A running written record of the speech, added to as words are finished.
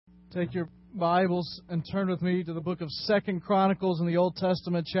Take your Bibles and turn with me to the book of 2 Chronicles in the Old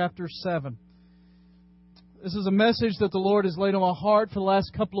Testament, chapter 7. This is a message that the Lord has laid on my heart for the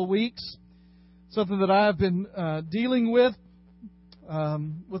last couple of weeks. Something that I have been dealing with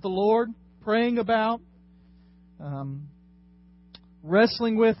the Lord, praying about,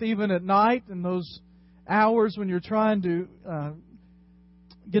 wrestling with even at night in those hours when you're trying to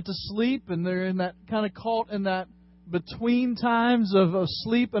get to sleep and they're in that kind of caught in that between times of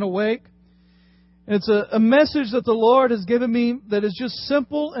sleep and awake. It's a message that the Lord has given me that is just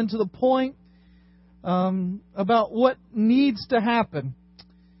simple and to the point about what needs to happen.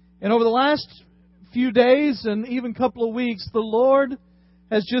 And over the last few days and even couple of weeks, the Lord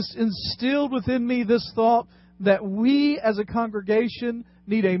has just instilled within me this thought that we as a congregation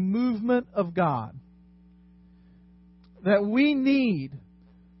need a movement of God. That we need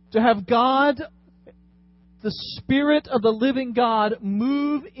to have God, the Spirit of the living God,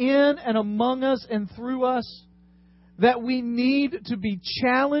 move in and among us and through us. That we need to be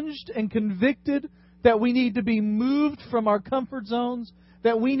challenged and convicted. That we need to be moved from our comfort zones.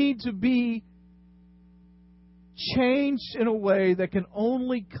 That we need to be changed in a way that can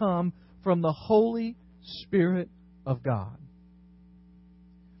only come from the Holy Spirit of God.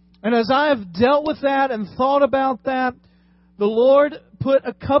 And as I have dealt with that and thought about that, the Lord put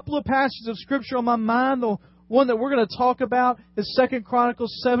a couple of passages of Scripture on my mind. The one that we're going to talk about is 2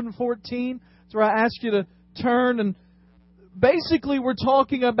 Chronicles 7:14. That's where I ask you to turn. And basically we're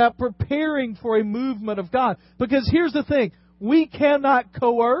talking about preparing for a movement of God. Because here's the thing. We cannot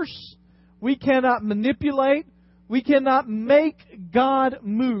coerce. We cannot manipulate. We cannot make God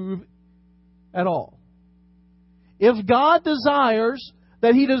move at all. If God desires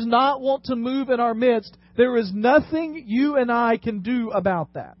that He does not want to move in our midst, there is nothing you and I can do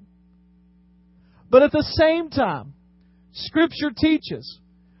about that. But at the same time, Scripture teaches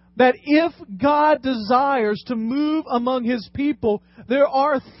that if God desires to move among His people, there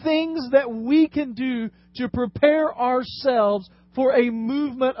are things that we can do to prepare ourselves for a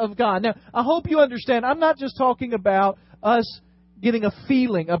movement of God. Now, I hope you understand, I'm not just talking about us getting a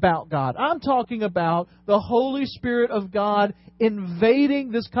feeling about God. I'm talking about the Holy Spirit of God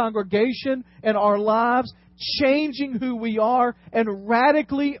invading this congregation and our lives, changing who we are, and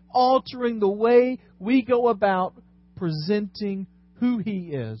radically altering the way we go about presenting who He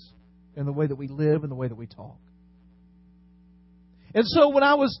is and the way that we live and the way that we talk. And so when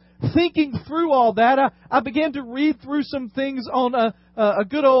I was thinking through all that, I began to read through some things on a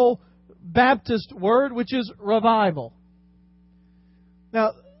good old Baptist word, which is revival.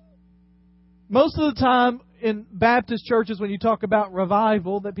 Now, most of the time in Baptist churches, when you talk about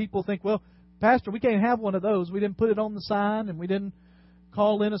revival, that people think, well, Pastor, we can't have one of those. We didn't put it on the sign, and we didn't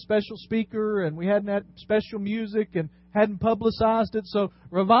call in a special speaker, and we hadn't had special music and hadn't publicized it. So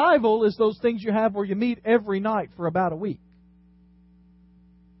revival is those things you have where you meet every night for about a week.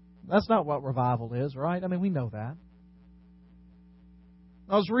 That's not what revival is, right? I mean, we know that.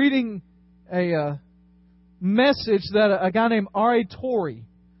 I was reading a message that a guy named R.A. Torrey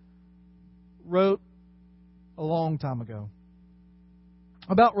wrote a long time ago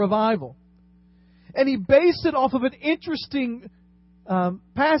about revival. And he based it off of an interesting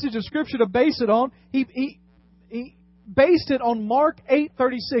passage of Scripture to base it on. He based it on Mark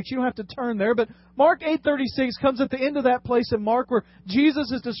 8:36. You don't have to turn there, but Mark 8:36 comes at the end of that place in Mark where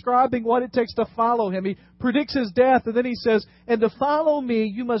Jesus is describing what it takes to follow Him. He predicts His death, and then He says, "And to follow Me,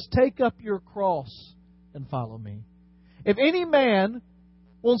 you must take up your cross and follow Me. If any man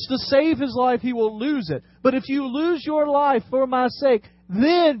wants to save his life, he will lose it. But if you lose your life for My sake,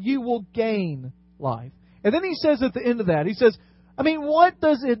 then you will gain life." And then He says at the end of that, He says, I mean, what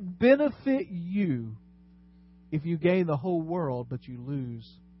does it benefit you if you gain the whole world but you lose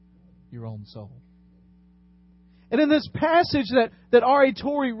your own soul? And in this passage that R.A.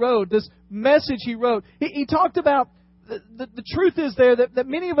 Torrey wrote, this message he wrote, he talked about the truth is there that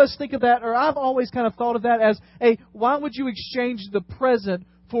many of us think of that, or I've always kind of thought of that as, why would you exchange the present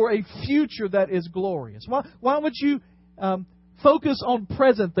for a future that is glorious? Why would you focus on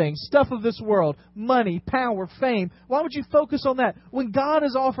present things, stuff of this world, money, power, fame? Why would you focus on that when God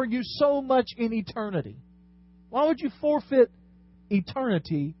is offering you so much in eternity? Why would you forfeit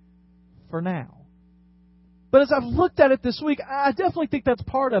eternity for now? But as I've looked at it this week, I definitely think that's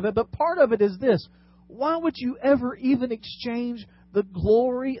part of it. But part of it is this. Why would you ever even exchange the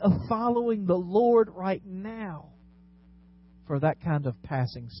glory of following the Lord right now for that kind of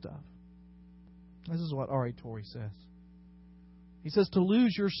passing stuff? This is what R.A. Torrey says. He says, to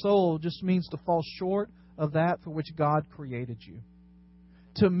lose your soul just means to fall short of that for which God created you.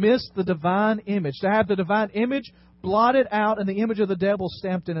 To miss the divine image. To have the divine image blotted out and the image of the devil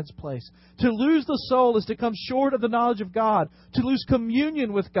stamped in its place. To lose the soul is to come short of the knowledge of God, to lose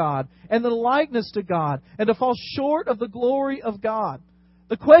communion with God and the likeness to God, and to fall short of the glory of God.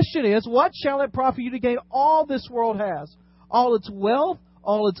 The question is, what shall it profit you to gain all this world has? All its wealth,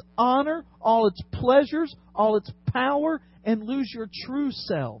 all its honor, all its pleasures, all its power, and lose your true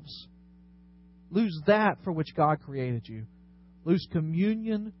selves. Lose that for which God created you. Lose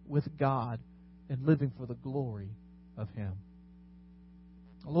communion with God and living for the glory of Him.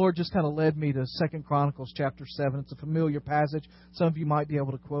 The Lord just kind of led me to 2 Chronicles chapter 7. It's a familiar passage. Some of you might be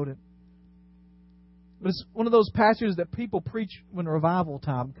able to quote it. But it's one of those passages that people preach when revival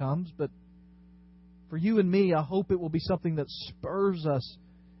time comes. But for you and me, I hope it will be something that spurs us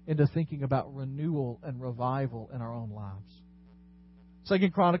into thinking about renewal and revival in our own lives.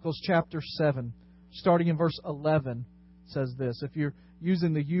 2 Chronicles chapter 7, starting in verse 11, says this. If you're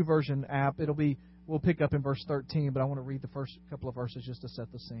using the YouVersion app, we'll pick up in verse 13, but I want to read the first couple of verses just to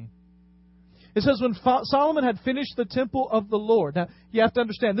set the scene. It says, when Solomon had finished the temple of the Lord. Now, you have to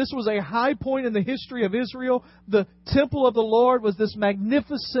understand, this was a high point in the history of Israel. The temple of the Lord was this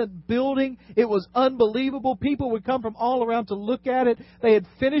magnificent building. It was unbelievable. People would come from all around to look at it. They had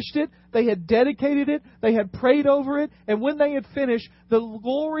finished it. They had dedicated it. They had prayed over it. And when they had finished, the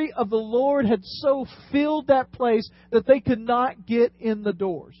glory of the Lord had so filled that place that they could not get in the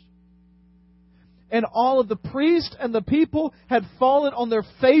doors. And all of the priests and the people had fallen on their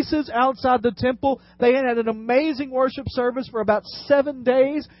faces outside the temple. They had an amazing worship service for about 7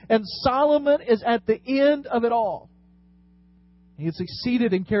 days. And Solomon is at the end of it all. He had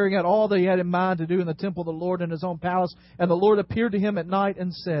succeeded in carrying out all that he had in mind to do in the temple of the Lord in his own palace. And the Lord appeared to him at night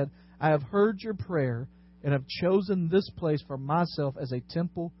and said, I have heard your prayer and have chosen this place for myself as a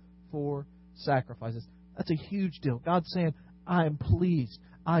temple for sacrifices. That's a huge deal. God's saying, I am pleased.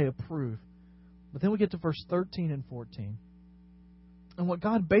 I approve. But then we get to verse 13 and 14. And what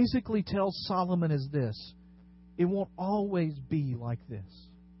God basically tells Solomon is this. It won't always be like this.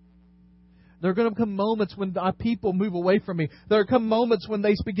 There are going to come moments when our people move away from me. There are come moments when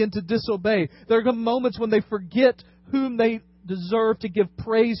they begin to disobey. There are come moments when they forget whom they deserve to give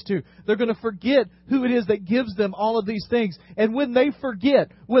praise to. They're going to forget who it is that gives them all of these things. And when they forget,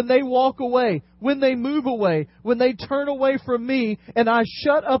 when they walk away, when they move away, when they turn away from me, and I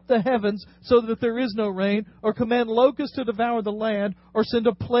shut up the heavens so that there is no rain, or command locusts to devour the land, or send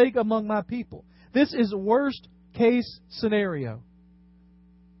a plague among my people. This is worst case scenario.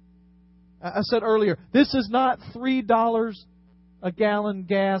 I said earlier, this is not $3 a gallon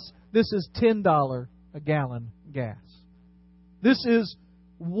gas. This is $10 a gallon gas. This is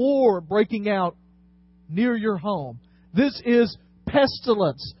war breaking out near your home. This is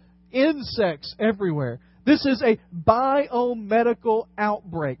pestilence, insects everywhere. This is a biomedical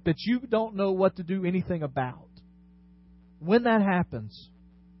outbreak that you don't know what to do anything about. When that happens,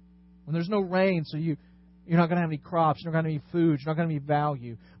 when there's no rain, so you're not going to have any crops, you're not going to have any food, you're not going to have any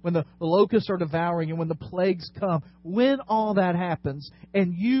value. When the locusts are devouring and when the plagues come, when all that happens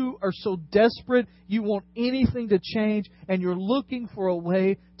and you are so desperate, you want anything to change and you're looking for a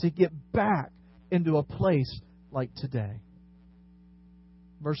way to get back into a place like today.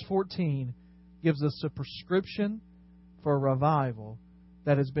 Verse 14 gives us a prescription for a revival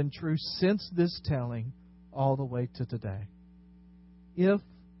that has been true since this telling all the way to today. If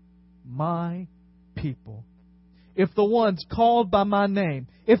my people, if the ones called by my name,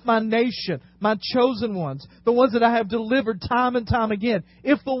 if my nation, my chosen ones, the ones that I have delivered time and time again,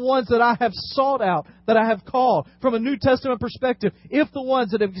 if the ones that I have sought out, that I have called from a New Testament perspective, if the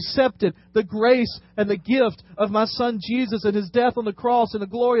ones that have accepted the grace and the gift of my Son Jesus and His death on the cross and the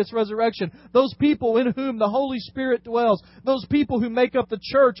glorious resurrection, those people in whom the Holy Spirit dwells, those people who make up the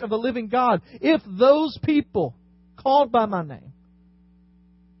church of the living God, if those people called by my name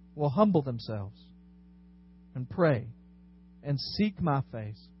will humble themselves and pray and seek my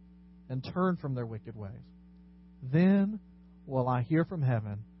face and turn from their wicked ways, then will I hear from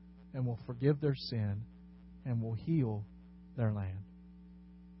heaven and will forgive their sin and will heal their land.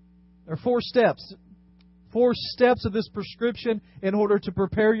 There are 4 steps. 4 steps of this prescription in order to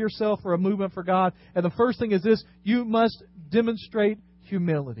prepare yourself for a movement for God. And the first thing is this: you must demonstrate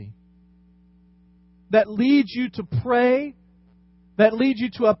humility. That leads you to pray, that leads you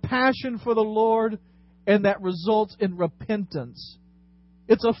to a passion for the Lord, and that results in repentance.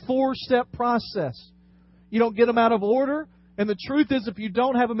 It's a 4-step process. You don't get them out of order. And the truth is, if you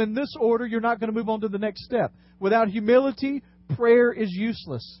don't have them in this order, you're not going to move on to the next step. Without humility, prayer is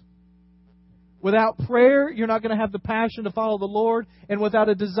useless. Without prayer, you're not going to have the passion to follow the Lord. And without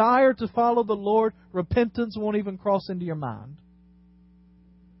a desire to follow the Lord, repentance won't even cross into your mind.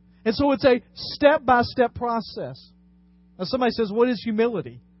 And so it's a step-by-step process. Now somebody says, what is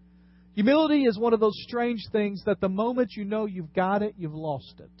humility? Humility is one of those strange things that the moment you know you've got it, you've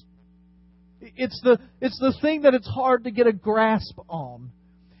lost it. It's the thing that it's hard to get a grasp on.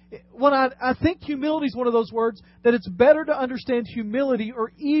 When I think humility is one of those words that it's better to understand humility,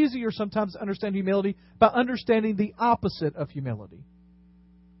 or easier sometimes to understand humility, by understanding the opposite of humility.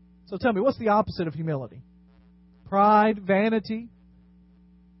 So tell me, what's the opposite of humility? Pride, vanity.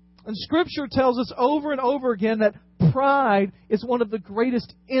 And Scripture tells us over and over again that pride is one of the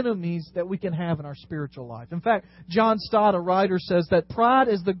greatest enemies that we can have in our spiritual life. In fact, John Stott, a writer, says that pride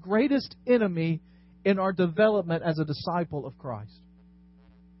is the greatest enemy in our development as a disciple of Christ.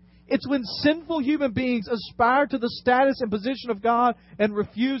 It's when sinful human beings aspire to the status and position of God and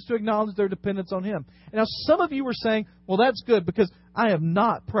refuse to acknowledge their dependence on Him. Now, some of you are saying, well, that's good because I am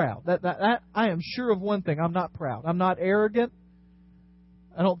not proud. I am sure of one thing. I'm not proud. I'm not arrogant.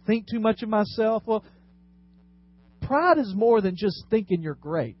 I don't think too much of myself. Well, pride is more than just thinking you're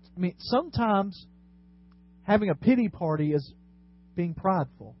great. I mean, sometimes having a pity party is being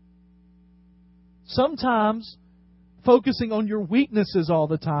prideful. Sometimes focusing on your weaknesses all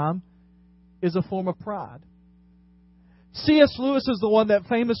the time is a form of pride. C.S. Lewis is the one that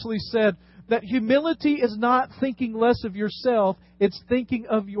famously said that humility is not thinking less of yourself, it's thinking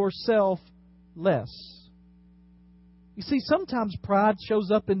of yourself less. You see, sometimes pride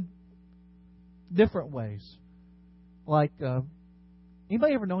shows up in different ways. Like,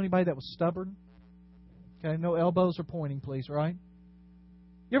 anybody ever know anybody that was stubborn? Okay, no elbows are pointing, please, right?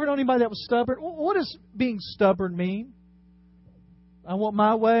 You ever know anybody that was stubborn? What does being stubborn mean? I want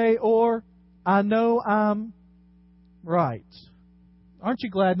my way, or I know I'm right. Aren't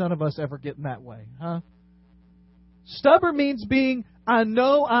you glad none of us ever get in that way, huh? Stubborn means being, I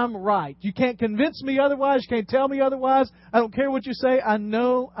know I'm right. You can't convince me otherwise. You can't tell me otherwise. I don't care what you say. I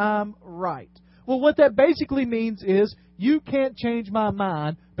know I'm right. Well, what that basically means is you can't change my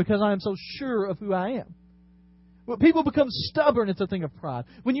mind because I am so sure of who I am. When people become stubborn, it's a thing of pride.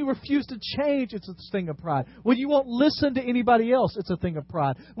 When you refuse to change, it's a thing of pride. When you won't listen to anybody else, it's a thing of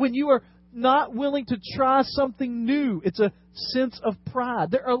pride. When you are not willing to try something new, it's a sense of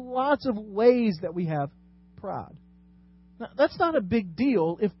pride. There are lots of ways that we have pride. Now, that's not a big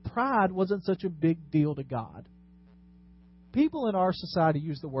deal if pride wasn't such a big deal to God. People in our society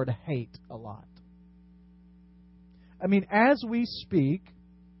use the word hate a lot. I mean, as we speak,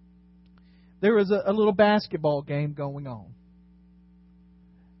 there is a little basketball game going on.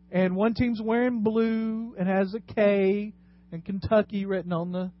 And one team's wearing blue and has a K and Kentucky written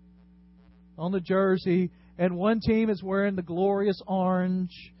on the jersey. And one team is wearing the glorious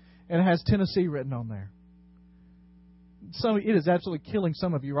orange and it has Tennessee written on there. It is absolutely killing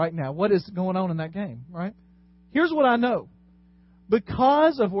some of you right now. What is going on in that game, right? Here's what I know.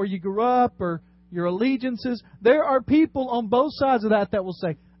 Because of where you grew up or your allegiances, there are people on both sides of that will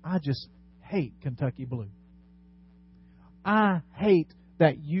say, I just hate Kentucky blue. I hate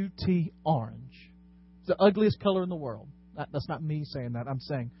that UT orange. It's the ugliest color in the world. That's not me saying that. I'm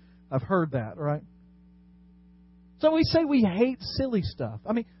saying I've heard that, right? So we say we hate silly stuff.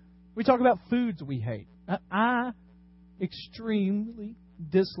 I mean, we talk about foods we hate. I extremely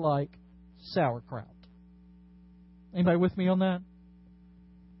dislike sauerkraut. Anybody with me on that?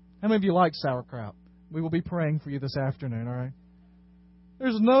 How many of you like sauerkraut? We will be praying for you this afternoon, all right?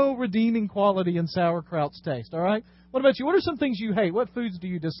 There's no redeeming quality in sauerkraut's taste, all right? What about you? What are some things you hate? What foods do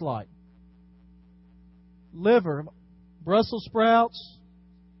you dislike? Liver, Brussels sprouts,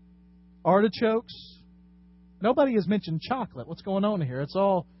 artichokes. Nobody has mentioned chocolate. What's going on here? It's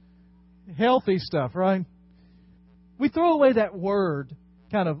all healthy stuff, right? We throw away that word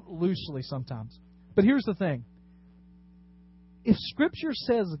kind of loosely sometimes. But here's the thing. If Scripture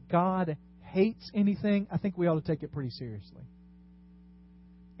says God hates anything, I think we ought to take it pretty seriously.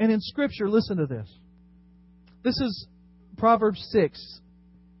 And in Scripture, listen to this. This is Proverbs 6.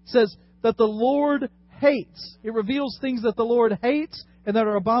 It says that the Lord hates. It reveals things that the Lord hates and that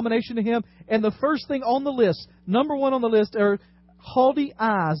are abomination to Him. And the first thing on the list, number one on the list, are haughty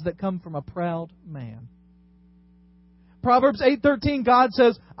eyes that come from a proud man. Proverbs 8:13, God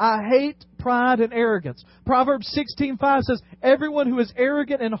says, I hate pride and arrogance. Proverbs 16:5 says, everyone who is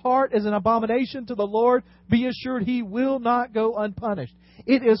arrogant in heart is an abomination to the Lord. Be assured He will not go unpunished.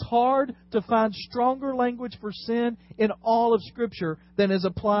 It is hard to find stronger language for sin in all of Scripture than is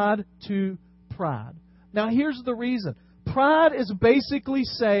applied to pride. Now here's the reason. Pride is basically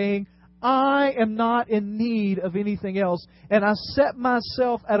saying, I am not in need of anything else, and I set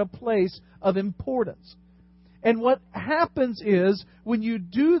myself at a place of importance. And what happens is, when you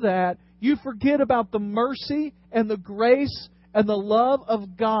do that, you forget about the mercy and the grace and the love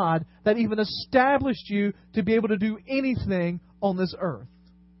of God that even established you to be able to do anything on this earth.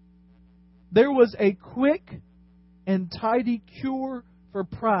 There was a quick and tidy cure for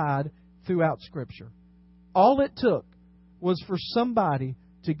pride throughout Scripture. All it took was for somebody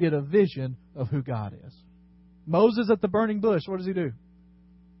to get a vision of who God is. Moses at the burning bush, what does he do?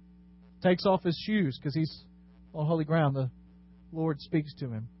 Takes off his shoes because he's on holy ground. The Lord speaks to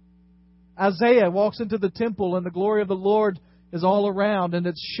him. Isaiah walks into the temple and the glory of the Lord is all around and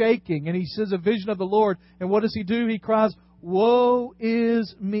it's shaking. And he sees a vision of the Lord. And what does he do? He cries, "Woe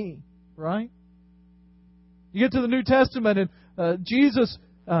is me." Right? You get to the New Testament and Jesus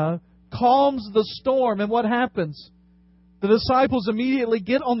calms the storm. And what happens? The disciples immediately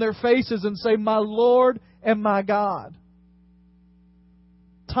get on their faces and say, "My Lord and my God."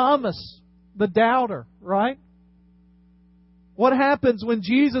 Thomas, the doubter, right? What happens when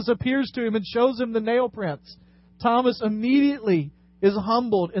Jesus appears to him and shows him the nail prints? Thomas immediately is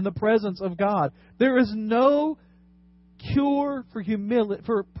humbled in the presence of God. There is no cure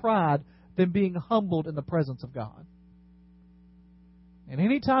for pride than being humbled in the presence of God. And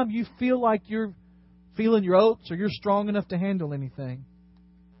anytime you feel like you're feeling your oats or you're strong enough to handle anything,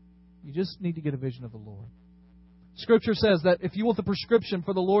 you just need to get a vision of the Lord. Scripture says that if you want the prescription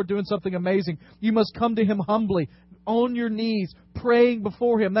for the Lord doing something amazing, you must come to Him humbly, on your knees, praying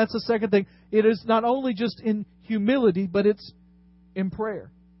before Him. That's the second thing. It is not only just in humility, but it's in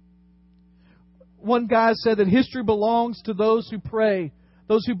prayer. One guy said that history belongs to those who pray,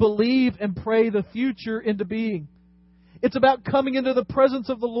 those who believe and pray the future into being. It's about coming into the presence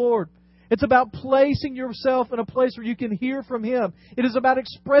of the Lord. It's about placing yourself in a place where you can hear from Him. It is about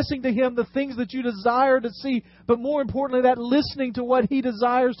expressing to Him the things that you desire to see, but more importantly, that listening to what He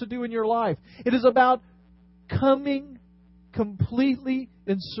desires to do in your life. It is about coming completely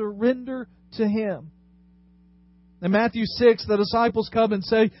in surrender to Him. In Matthew 6, the disciples come and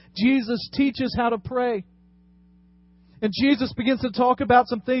say, "Jesus, teach us how to pray." And Jesus begins to talk about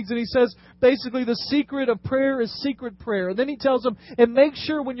some things, and He says, basically, the secret of prayer is secret prayer. And then He tells them, and make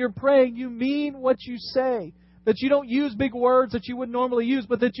sure when you're praying, you mean what you say. That you don't use big words that you would normally use,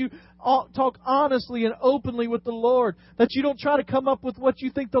 but that you talk honestly and openly with the Lord. That you don't try to come up with what you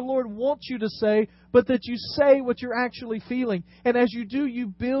think the Lord wants you to say, but that you say what you're actually feeling. And as you do, you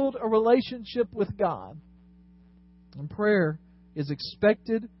build a relationship with God. And prayer is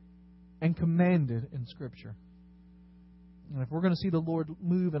expected and commanded in Scripture. And if we're going to see the Lord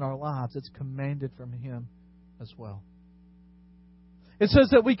move in our lives, it's commanded from Him as well. It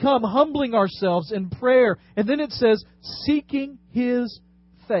says that we come humbling ourselves in prayer. And then it says, seeking His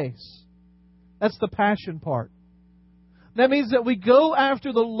face. That's the passion part. That means that we go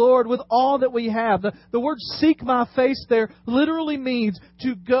after the Lord with all that we have. The word seek my face there literally means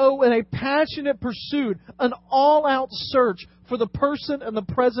to go in a passionate pursuit, an all-out search for the person and the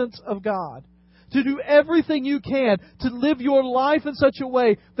presence of God. To do everything you can to live your life in such a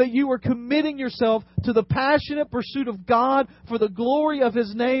way that you are committing yourself to the passionate pursuit of God for the glory of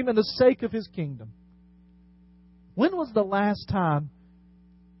His name and the sake of His kingdom. When was the last time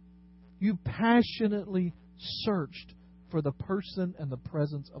you passionately searched for the person and the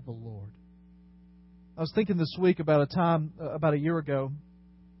presence of the Lord? I was thinking this week about a time, about a year ago,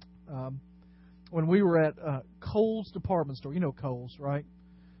 when we were at Kohl's department store. You know Kohl's, right?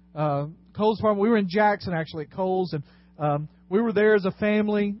 Kohl's department. We were in Jackson, actually, at Kohl's, and we were there as a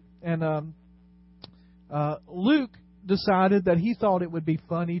family. And Luke decided that he thought it would be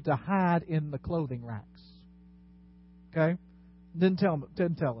funny to hide in the clothing racks. Okay, didn't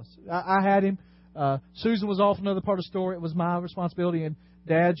tell us. I had him. Susan was off in another part of the store. It was my responsibility. And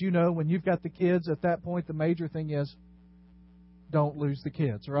dads, you know, when you've got the kids at that point, the major thing is don't lose the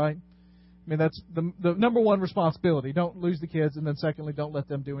kids, right? I mean, that's the number one responsibility. Don't lose the kids. And then secondly, don't let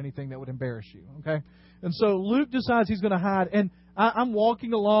them do anything that would embarrass you. Okay? And so Luke decides he's going to hide. And I'm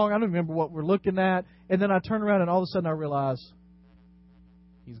walking along. I don't remember what we're looking at. And then I turn around and all of a sudden I realize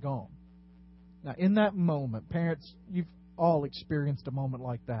he's gone. Now, in that moment, parents, you've all experienced a moment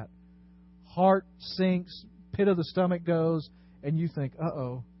like that. Heart sinks, pit of the stomach goes, and you think,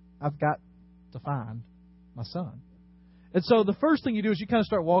 uh-oh, I've got to find my son. And so the first thing you do is you kind of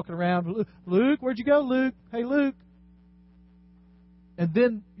start walking around. Luke, where'd you go, Luke? Hey, Luke. And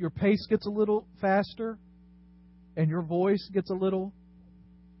then your pace gets a little faster and your voice gets a little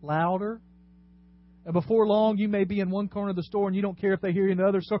louder. And before long, you may be in one corner of the store and you don't care if they hear you in the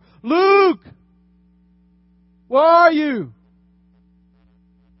other store. Luke! Where are you?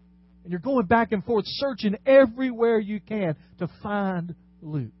 And you're going back and forth, searching everywhere you can to find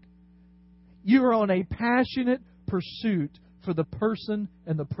Luke. You are on a passionate pursuit for the person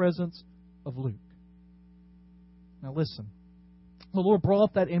and the presence of Luke. Now listen, The Lord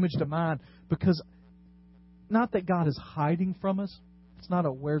brought that image to mind because not that God is hiding from us. It's not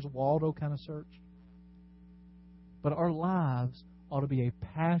a Where's Waldo kind of search. But our lives ought to be a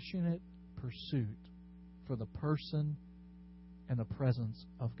passionate pursuit for the person and the presence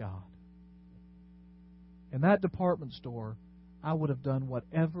of God. In that department store, I would have done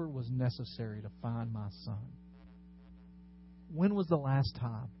whatever was necessary to find my son. When was the last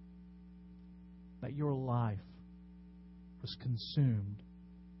time that your life was consumed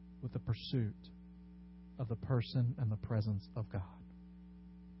with the pursuit of the person and the presence of God?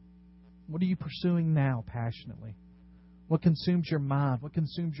 What are you pursuing now passionately? What consumes your mind? What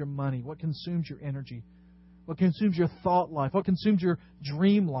consumes your money? What consumes your energy? What consumes your thought life? What consumes your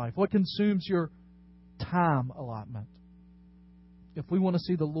dream life? What consumes your time allotment? If we want to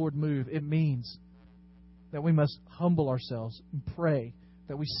see the Lord move, it means that we must humble ourselves and pray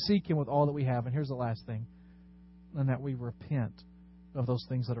that we seek Him with all that we have. And here's the last thing, and that we repent of those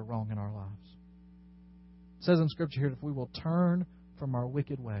things that are wrong in our lives. It says in Scripture here, if we will turn from our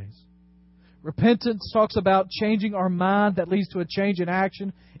wicked ways. Repentance talks about changing our mind that leads to a change in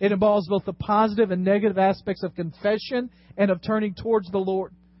action. It involves both the positive and negative aspects of confession and of turning towards the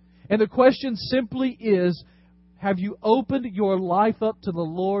Lord. And the question simply is, have you opened your life up to the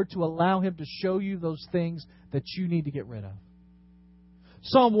Lord to allow Him to show you those things that you need to get rid of?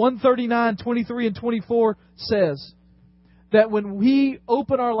 Psalm 139, 23 and 24 says that when we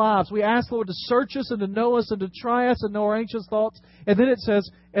open our lives, we ask the Lord to search us and to know us and to try us and know our anxious thoughts. And then it says,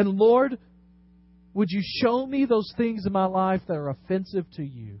 and Lord, would you show me those things in my life that are offensive to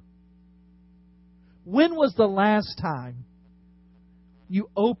you? When was the last time you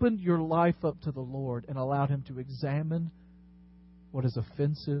opened your life up to the Lord and allowed Him to examine what is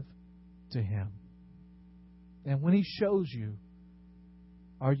offensive to Him? And when He shows you,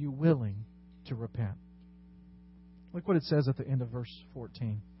 are you willing to repent? Look what it says at the end of verse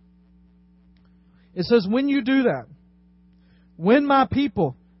 14. It says, when you do that, when my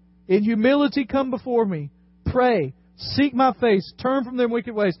people in humility come before me, pray, seek my face, turn from their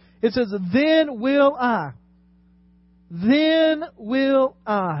wicked ways, it says, then will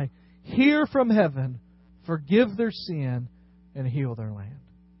I hear from heaven, forgive their sin, and heal their land.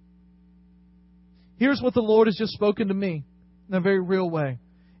 Here's what the Lord has just spoken to me in a very real way,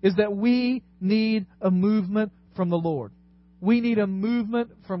 is that we need a movement from the Lord. We need a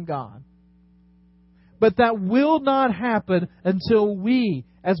movement from God. But that will not happen until we,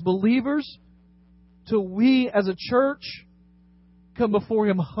 as believers, till we, as a church, come before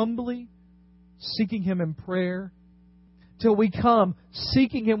Him humbly, seeking Him in prayer, till we come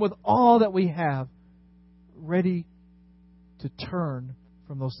seeking Him with all that we have, ready to turn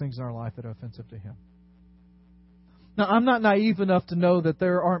from those things in our life that are offensive to Him. Now, I'm not naive enough to know that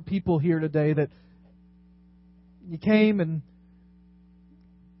there aren't people here today that you came and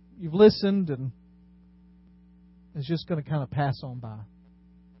you've listened and it's just going to kind of pass on by.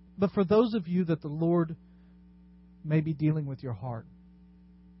 But for those of you that the Lord may be dealing with your heart,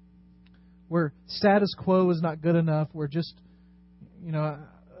 where status quo is not good enough, where just, there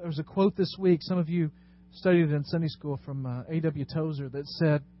was a quote this week, some of you studied it in Sunday school from A.W. Tozer, that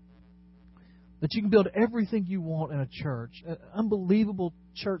said that you can build everything you want in a church, unbelievable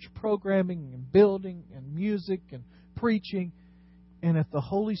church programming and building and music and preaching, and if the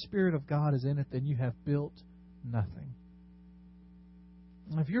Holy Spirit of God is in it, then you have built nothing.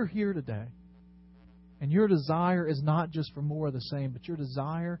 If you're here today and your desire is not just for more of the same, but your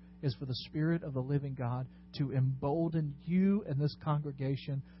desire is for the Spirit of the living God to embolden you and this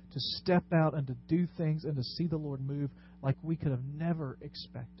congregation to step out and to do things and to see the Lord move like we could have never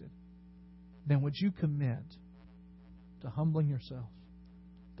expected, then would you commit to humbling yourself,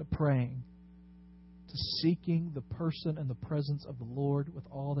 to praying, to seeking the person and the presence of the Lord with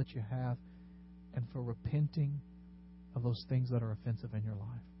all that you have, and for repenting of those things that are offensive in your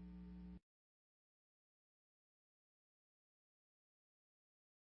life?